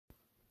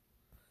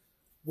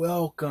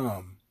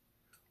Welcome,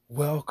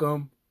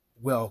 welcome,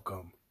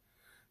 welcome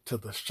to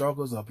the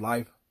Struggles of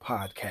Life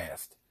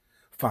podcast,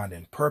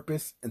 finding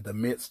purpose in the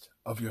midst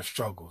of your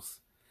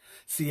struggles.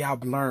 See,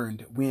 I've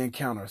learned we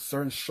encounter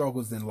certain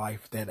struggles in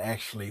life that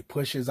actually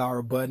pushes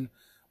our button,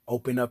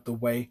 open up the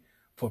way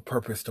for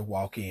purpose to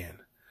walk in.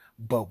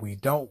 But we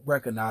don't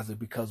recognize it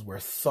because we're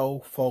so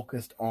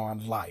focused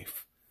on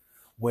life.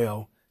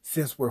 Well,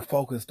 since we're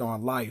focused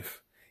on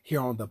life,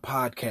 here on the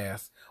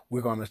podcast,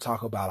 we're going to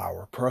talk about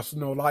our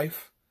personal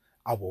life,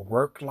 our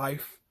work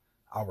life,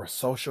 our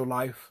social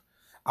life,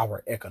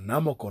 our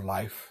economical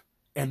life,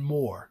 and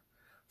more.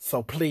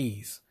 So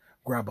please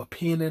grab a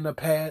pen and a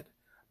pad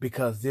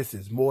because this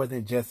is more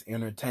than just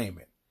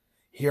entertainment.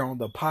 Here on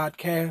the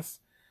podcast,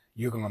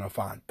 you're going to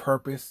find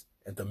purpose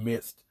in the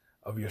midst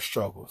of your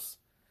struggles.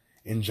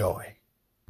 Enjoy.